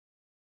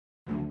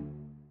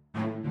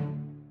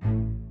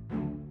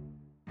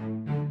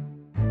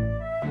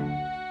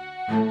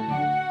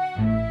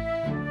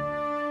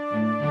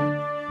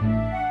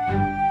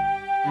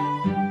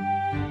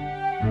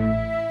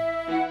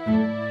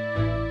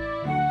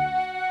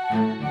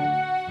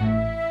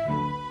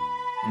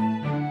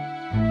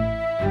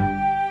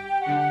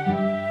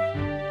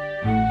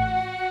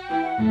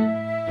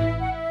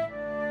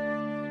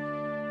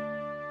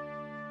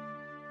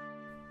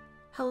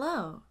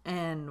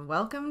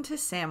welcome to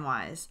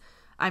Samwise.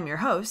 I'm your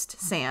host,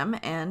 Sam,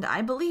 and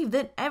I believe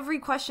that every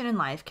question in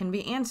life can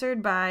be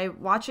answered by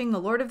watching the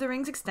Lord of the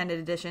Rings extended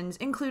editions,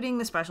 including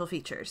the special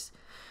features.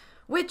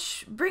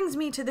 Which brings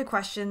me to the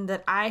question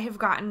that I have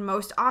gotten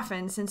most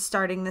often since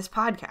starting this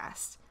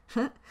podcast.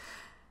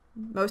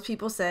 Most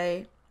people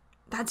say,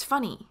 "That's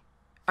funny.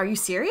 Are you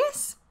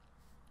serious?"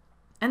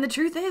 And the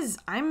truth is,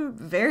 I'm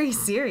very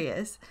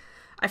serious.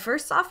 I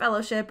first saw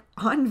Fellowship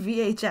on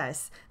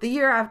VHS the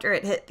year after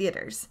it hit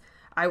theaters.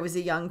 I was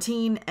a young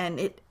teen, and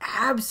it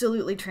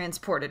absolutely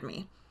transported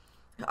me.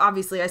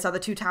 Obviously, I saw The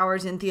Two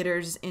Towers in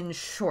theaters in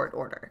short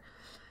order.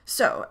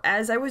 So,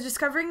 as I was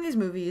discovering these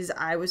movies,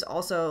 I was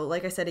also,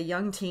 like I said, a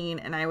young teen,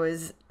 and I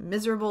was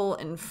miserable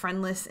and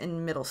friendless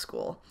in middle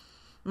school.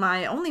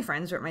 My only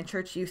friends were at my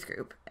church youth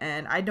group,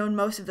 and I'd known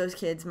most of those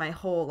kids my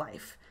whole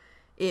life.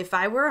 If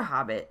I were a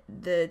hobbit,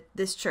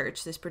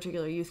 this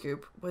particular youth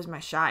group, was my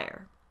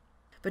shire.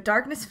 But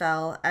darkness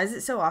fell, as it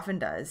so often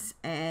does,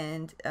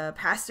 and a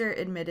pastor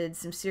admitted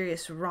some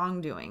serious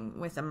wrongdoing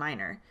with a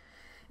minor.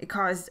 It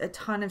caused a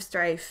ton of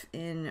strife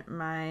in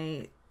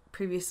my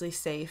previously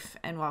safe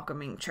and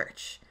welcoming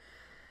church.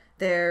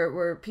 There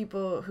were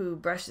people who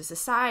brushed this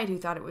aside, who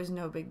thought it was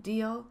no big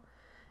deal.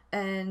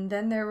 And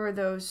then there were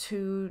those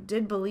who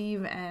did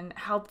believe and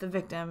help the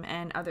victim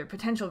and other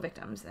potential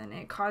victims, and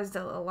it caused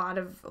a lot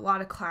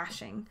of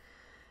clashing.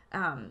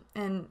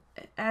 And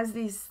as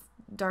these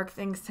dark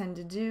things tend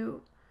to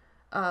do,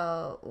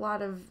 a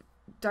lot of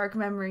dark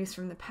memories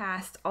from the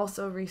past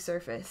also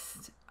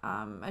resurfaced,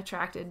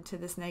 attracted to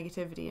this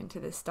negativity and to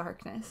this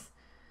darkness.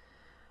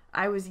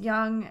 I was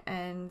young,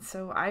 and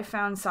so I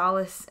found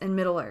solace in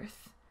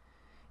Middle-earth.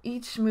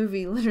 Each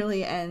movie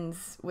literally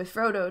ends with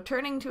Frodo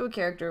turning to a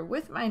character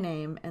with my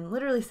name and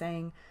literally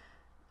saying,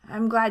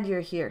 "I'm glad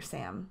you're here,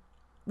 Sam.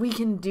 We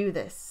can do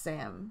this,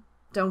 Sam.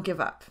 Don't give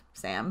up,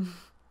 Sam."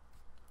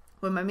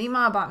 When my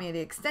Meemaw bought me the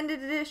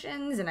extended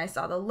editions and I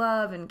saw the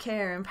love and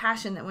care and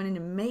passion that went into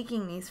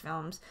making these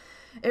films,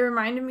 it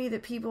reminded me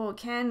that people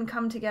can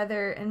come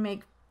together and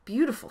make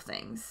beautiful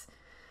things.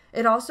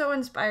 It also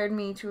inspired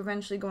me to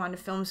eventually go on to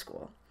film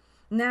school.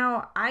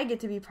 Now I get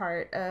to be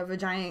part of a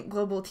giant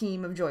global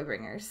team of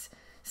Joybringers.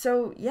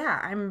 So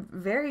yeah, I'm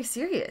very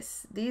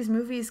serious. These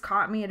movies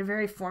caught me at a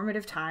very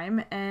formative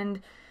time,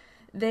 and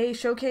they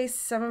showcase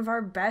some of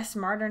our best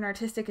modern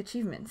artistic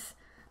achievements.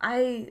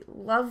 I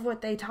love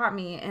what they taught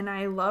me, and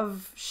I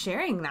love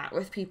sharing that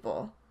with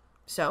people.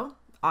 So,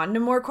 on to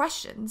more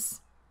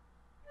questions.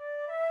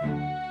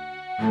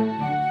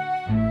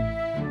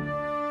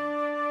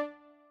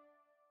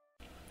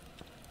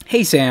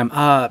 Hey Sam,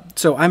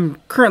 so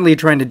I'm currently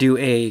trying to do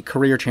a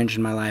career change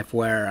in my life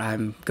where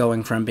I'm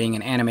going from being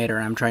an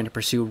animator, I'm trying to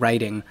pursue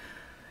writing.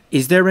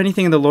 Is there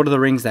anything in The Lord of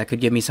the Rings that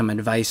could give me some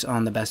advice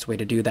on the best way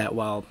to do that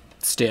while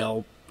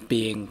still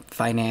being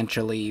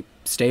financially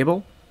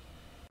stable?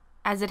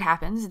 As it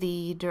happens,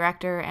 the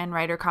director and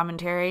writer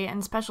commentary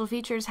and special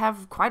features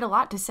have quite a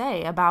lot to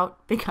say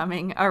about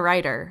becoming a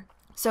writer.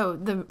 So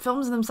the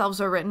films themselves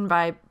are written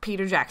by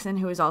Peter Jackson,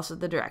 who is also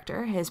the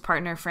director, his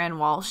partner Fran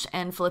Walsh,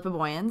 and Philippa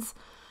Boyens.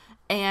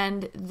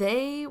 And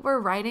they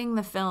were writing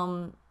the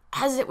film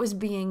as it was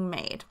being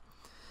made.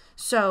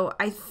 So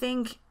I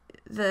think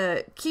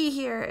the key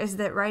here is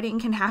that writing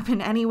can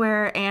happen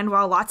anywhere and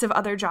while lots of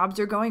other jobs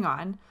are going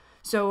on.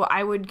 So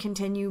I would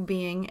continue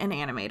being an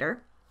animator.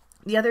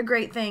 The other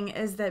great thing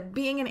is that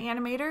being an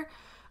animator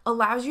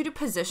allows you to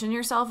position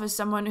yourself as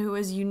someone who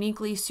is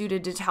uniquely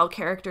suited to tell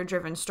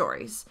character-driven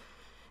stories.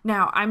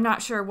 Now, I'm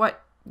not sure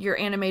what you're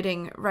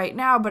animating right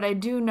now, but I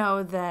do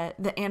know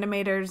that the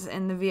animators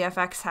in the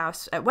VFX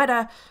house at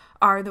Weta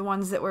are the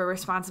ones that were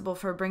responsible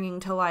for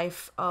bringing to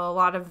life a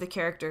lot of the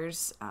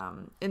characters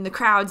in the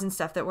crowds and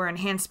stuff that were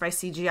enhanced by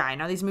CGI.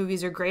 Now, these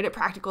movies are great at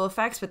practical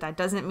effects, but that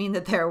doesn't mean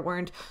that there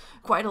weren't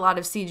quite a lot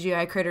of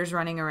CGI critters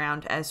running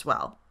around as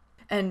well.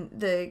 And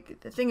the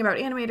thing about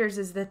animators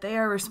is that they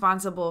are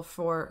responsible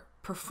for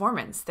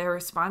performance. They're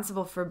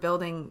responsible for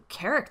building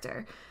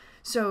character.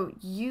 So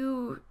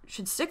you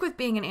should stick with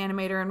being an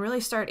animator and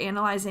really start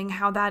analyzing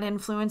how that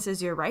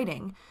influences your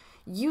writing.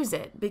 Use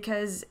it,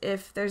 because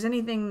if there's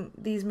anything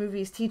these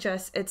movies teach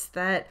us, it's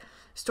that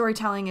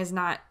storytelling is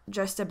not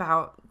just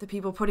about the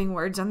people putting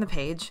words on the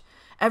page.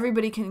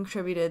 Everybody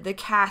contributed, the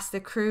cast,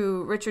 the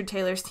crew, Richard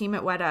Taylor's team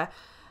at Weta,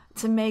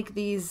 to make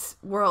these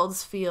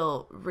worlds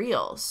feel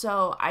real.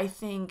 So I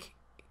think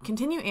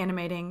continue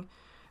animating,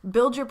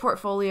 build your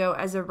portfolio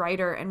as a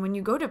writer, and when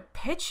you go to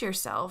pitch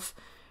yourself,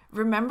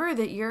 remember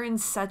that you're in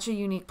such a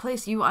unique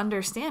place. You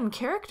understand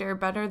character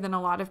better than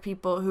a lot of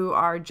people who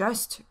are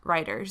just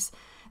writers.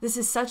 This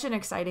is such an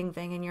exciting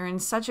thing, and you're in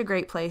such a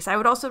great place. I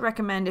would also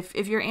recommend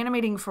if you're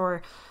animating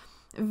for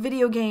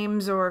video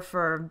games or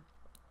for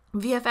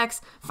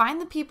VFX,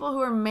 find the people who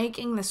are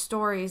making the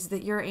stories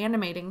that you're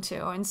animating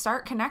to and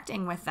start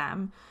connecting with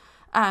them.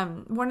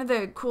 One of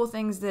the cool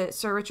things that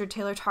Sir Richard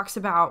Taylor talks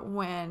about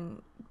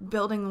when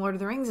building Lord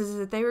of the Rings is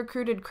that they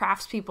recruited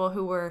craftspeople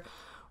who were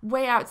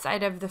way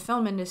outside of the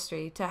film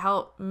industry to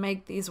help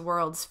make these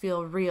worlds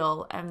feel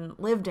real and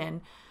lived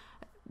in.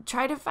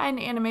 try to find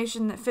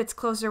animation that fits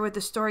closer with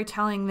the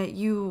storytelling that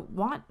you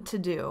want to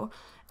do.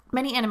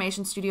 Many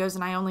animation studios,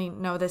 and I only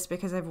know this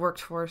because I've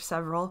worked for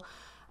several,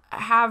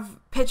 have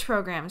pitch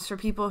programs for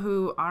people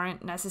who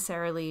aren't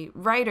necessarily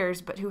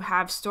writers, but who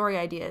have story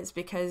ideas,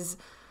 because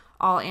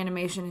all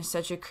animation is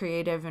such a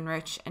creative and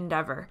rich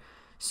endeavor.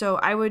 So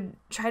I would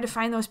try to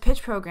find those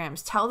pitch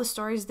programs, tell the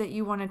stories that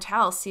you want to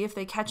tell, see if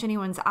they catch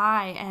anyone's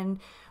eye, and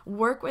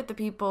work with the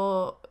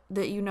people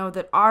that you know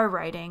that are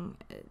writing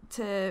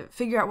to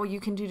figure out what you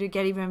can do to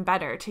get even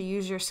better, to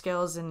use your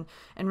skills and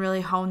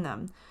really hone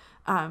them.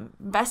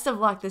 Best of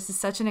luck. This is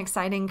such an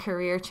exciting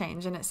career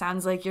change, and it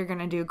sounds like you're going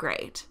to do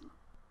great.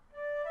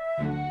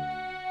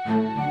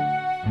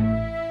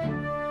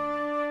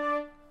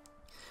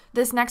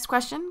 This next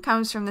question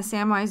comes from the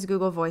Samwise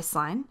Google Voice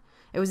line.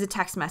 It was a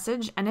text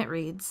message, and it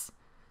reads,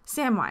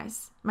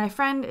 Samwise, my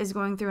friend is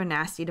going through a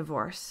nasty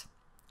divorce.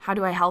 How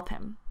do I help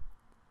him?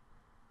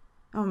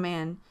 Oh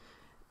man,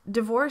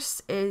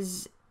 divorce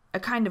is a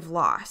kind of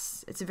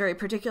loss. It's a very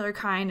particular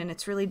kind, and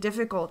it's really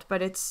difficult,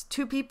 but it's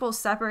two people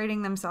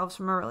separating themselves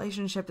from a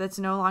relationship that's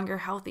no longer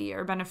healthy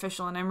or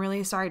beneficial, and I'm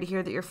really sorry to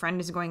hear that your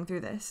friend is going through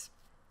this.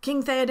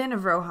 King Theoden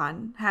of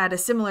Rohan had a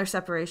similar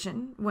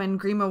separation when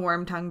Grima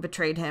Wormtongue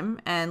betrayed him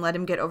and let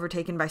him get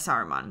overtaken by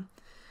Saruman.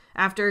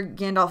 After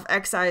Gandalf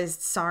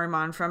excised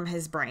Saruman from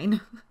his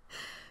brain,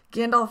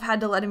 Gandalf had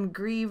to let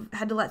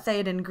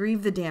Theoden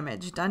grieve the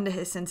damage done to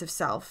his sense of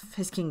self,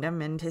 his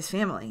kingdom, and his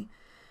family.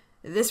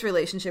 This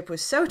relationship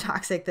was so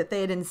toxic that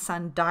Theoden's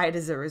son died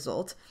as a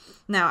result.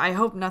 Now, I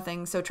hope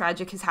nothing so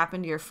tragic has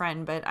happened to your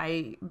friend, but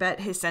I bet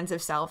his sense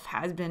of self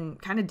has been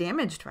kind of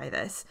damaged by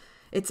this.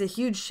 It's a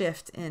huge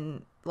shift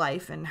in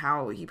life and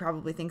how he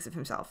probably thinks of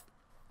himself.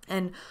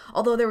 And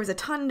although there was a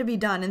ton to be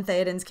done in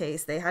Theoden's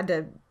case, they had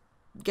to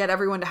get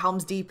everyone to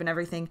Helm's Deep and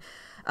everything,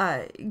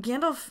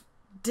 Gandalf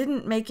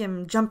didn't make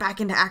him jump back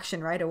into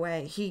action right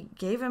away. He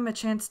gave him a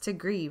chance to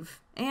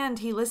grieve, and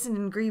he listened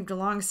and grieved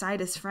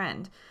alongside his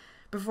friend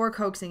before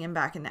coaxing him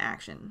back into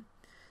action.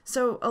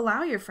 So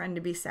allow your friend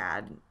to be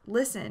sad.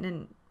 Listen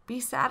and be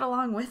sad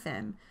along with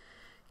him.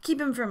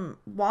 Keep him from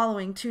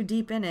wallowing too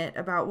deep in it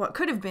about what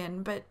could have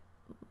been, but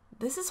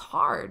this is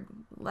hard.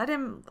 Let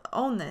him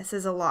own this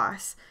as a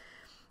loss.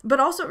 But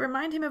also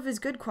remind him of his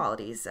good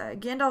qualities.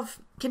 Gandalf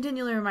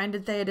continually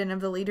reminded Theoden of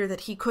the leader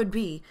that he could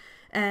be,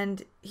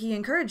 and he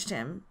encouraged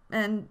him.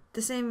 And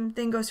the same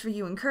thing goes for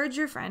you. Encourage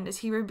your friend as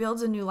he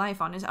rebuilds a new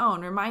life on his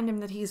own. Remind him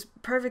that he's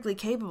perfectly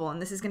capable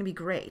and this is going to be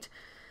great.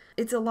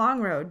 It's a long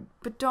road,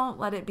 but don't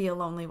let it be a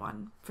lonely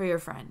one for your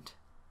friend.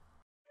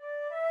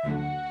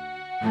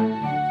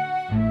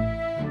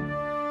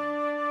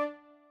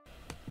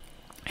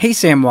 Hey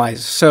Samwise,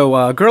 so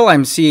a girl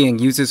I'm seeing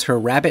uses her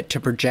rabbit to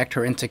project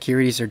her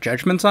insecurities or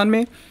judgments on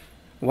me.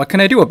 What can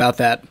I do about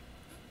that?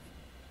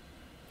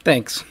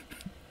 Thanks.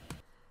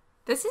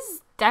 This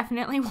is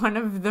definitely one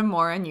of the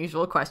more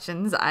unusual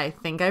questions I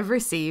think I've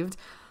received,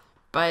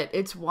 but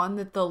it's one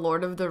that the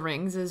Lord of the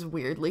Rings is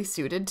weirdly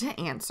suited to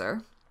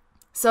answer.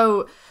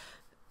 So,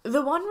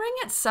 the One Ring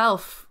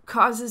itself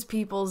causes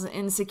people's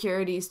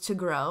insecurities to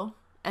grow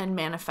and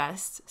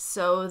manifest,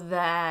 so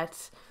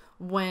that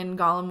when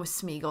Gollum was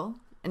Smeagol,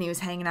 and he was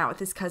hanging out with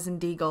his cousin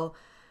Deagle,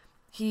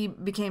 he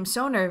became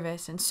so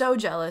nervous and so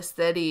jealous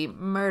that he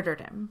murdered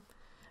him.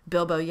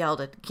 Bilbo yelled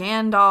at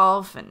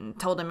Gandalf and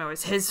told him it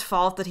was his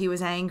fault that he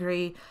was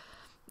angry.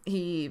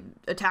 He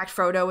attacked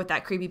Frodo with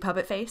that creepy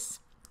puppet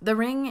face. The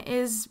ring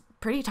is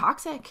pretty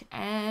toxic,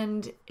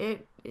 and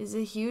it is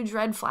a huge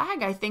red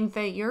flag. I think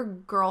that your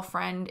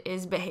girlfriend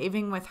is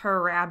behaving with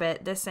her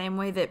rabbit the same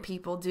way that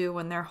people do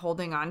when they're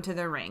holding on to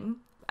the ring.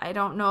 I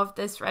don't know if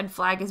this red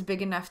flag is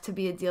big enough to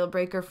be a deal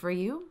breaker for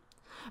you,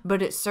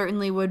 but it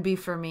certainly would be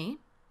for me.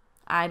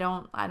 I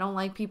don't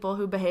like people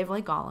who behave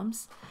like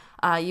golems.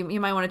 You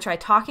might want to try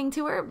talking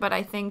to her, but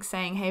I think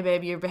saying, hey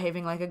babe, you're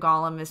behaving like a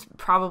golem is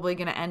probably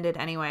going to end it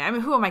anyway. I mean,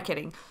 who am I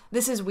kidding?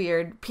 This is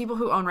weird. People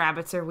who own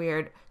rabbits are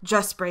weird.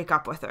 Just break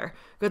up with her.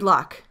 Good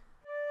luck.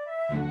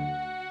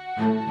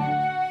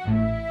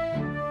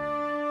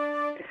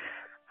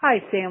 Hi,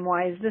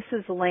 Samwise. This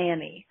is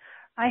Lanny.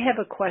 I have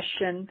a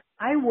question.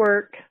 I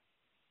work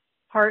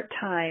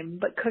part-time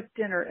but cook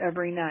dinner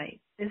every night.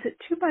 Is it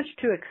too much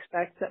to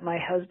expect that my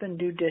husband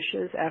do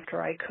dishes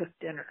after I cook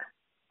dinner?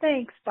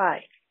 Thanks.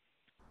 Bye.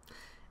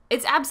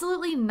 It's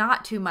absolutely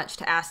not too much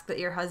to ask that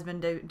your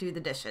husband do the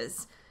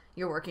dishes.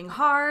 You're working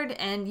hard,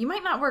 and you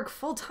might not work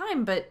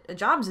full-time, but a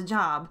job's a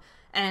job,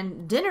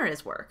 and dinner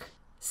is work.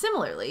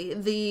 Similarly,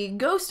 the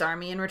Ghost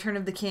Army in Return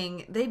of the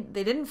King, they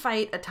didn't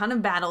fight a ton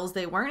of battles,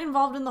 they weren't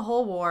involved in the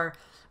whole war,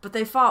 but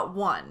they fought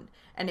one,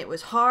 and it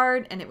was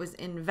hard, and it was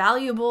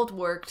invaluable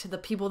work to the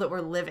people that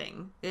were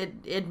living.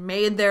 It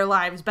made their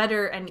lives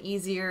better and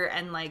easier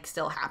and,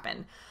 still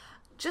happen.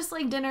 Just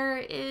like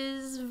dinner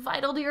is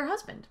vital to your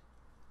husband.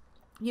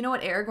 You know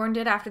what Aragorn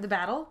did after the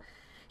battle?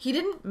 He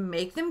didn't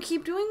make them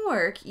keep doing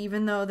work,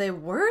 even though they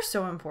were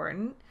so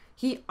important.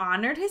 He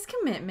honored his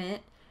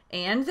commitment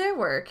and their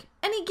work,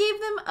 and he gave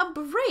them a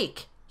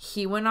break.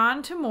 He went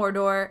on to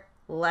Mordor,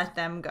 let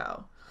them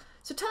go.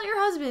 So tell your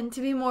husband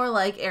to be more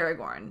like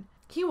Aragorn.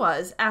 He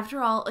was,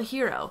 after all, a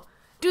hero.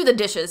 Do the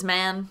dishes,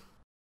 man.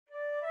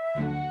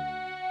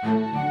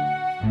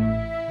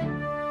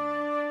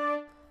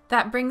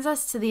 That brings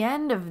us to the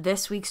end of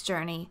this week's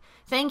journey.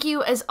 Thank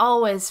you, as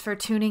always, for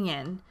tuning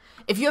in.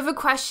 If you have a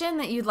question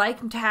that you'd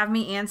like to have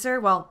me answer,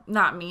 well,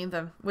 not me,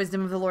 the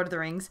wisdom of the Lord of the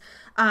Rings,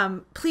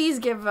 please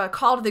give a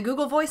call to the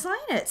Google Voice line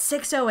at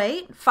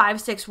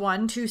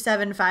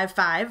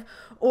 608-561-2755,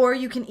 or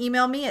you can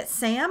email me at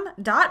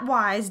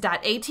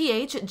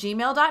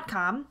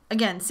sam.wise.ath@gmail.com.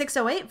 Again,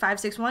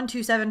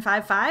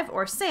 608-561-2755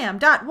 or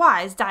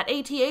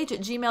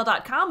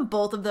sam.wise.ath@gmail.com.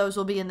 Both of those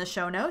will be in the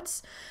show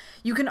notes.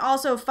 You can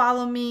also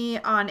follow me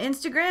on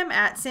Instagram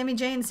at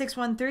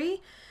SammyJane613.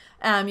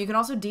 You can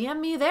also DM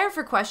me there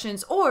for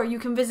questions, or you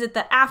can visit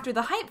the After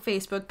the Hype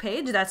Facebook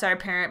page. That's our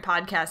parent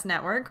podcast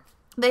network.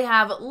 They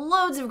have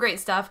loads of great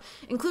stuff,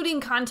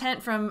 including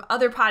content from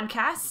other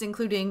podcasts,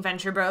 including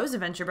Venture Bros, a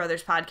Venture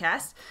Brothers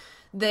podcast.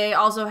 They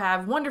also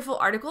have wonderful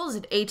articles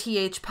at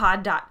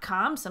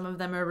athpod.com. Some of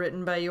them are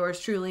written by yours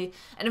truly.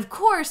 And of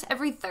course,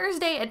 every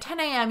Thursday at 10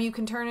 a.m., you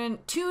can tune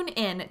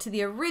in to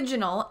the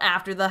original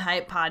After the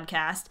Hype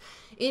podcast.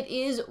 It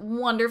is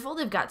wonderful.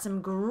 They've got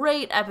some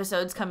great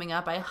episodes coming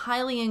up. I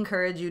highly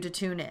encourage you to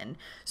tune in.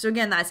 So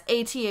again, that's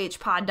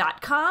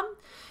athpod.com.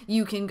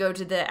 You can go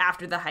to the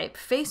After the Hype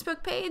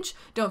Facebook page.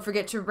 Don't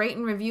forget to rate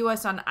and review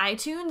us on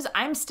iTunes.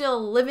 I'm still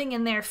living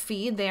in their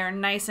feed. They are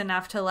nice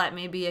enough to let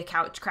me be a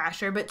couch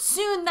crasher, but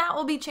soon that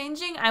will be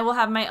changing. I will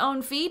have my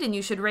own feed, and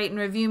you should rate and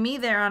review me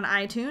there on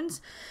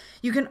iTunes.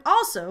 You can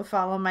also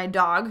follow my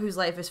dog, whose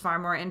life is far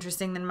more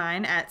interesting than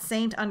mine, at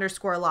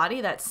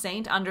Saint_Laddi. That's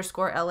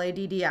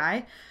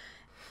Saint_Laddi.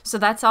 So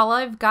that's all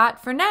I've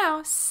got for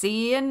now.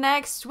 See you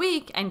next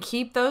week, and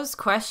keep those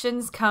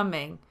questions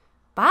coming.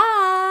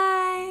 Bye!